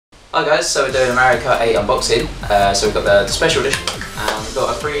Hi guys, so we're doing a Mario Kart 8 unboxing. So we've got the special edition and we've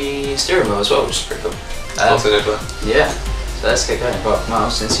got a free steering wheel as well, which is pretty cool. Yeah, so let's get going. Right,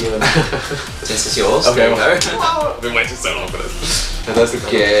 Miles, since it's yours, okay, there you go. I've been waiting so long for this. And that's the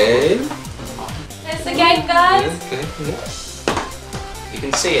game. There's the game, guys. Okay, yeah. You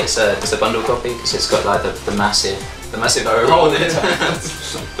can see it's a bundle copy because it's got like the massive overall on it.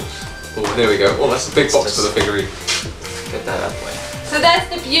 Oh, there we go. Oh, that's a big box for the figurine. Get that out of the way. So there's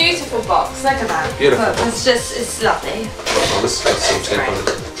the beautiful box. Look at that. Beautiful Look, box. it's lovely. Oh, this has got some tape on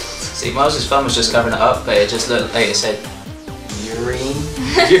it. See, Miles' thumb was just covering it up, but it just looked like it said urine.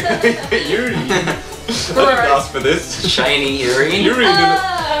 Urine. I didn't ask for this. Shiny urine.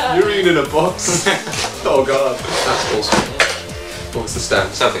 Urine in a box. Oh god, that's awesome. What's the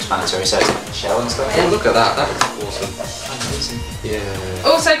stand? Self-explanatory, so it's like a shell and stuff. Oh, look at that. That is awesome. Amazing. Yeah.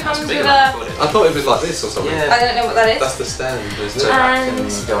 Also comes with a... I thought it was like this or something. Yeah. I don't know what that is. That's the stand, isn't So it? that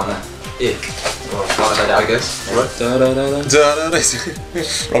can go on there. Yeah. Well, I guess. Right.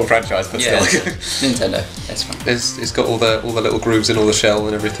 Wrong franchise, but yeah, still. Nintendo. That's fine. It's got all the little grooves in all the shell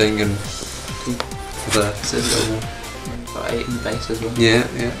and everything, and the Got 8 in the base as well. yeah.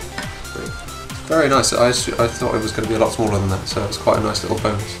 Very nice. I thought it was going to be a lot smaller than that, so it was quite a nice little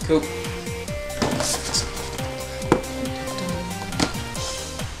bonus. Cool.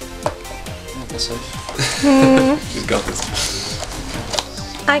 She's got this.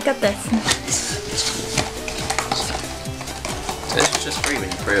 I got this. So this was just free when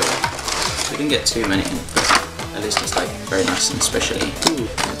you pre-order. We didn't get too many in it, but at least it's like very nice and specially. Ooh,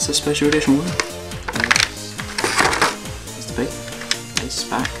 it's a special edition one. Here's the base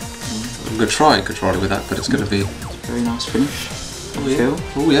back. I'm going to try control it with that, but it's going to be... Very nice finish. Oh yeah,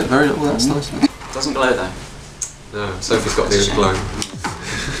 oh, yeah, very nice. Oh, that's nice. Doesn't glow though. No, Sophie's got the glow.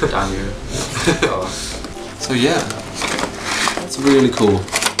 Down your... Oh. So yeah, that's really cool.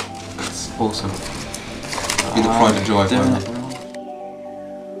 That's awesome. Be the pride and joy of my life.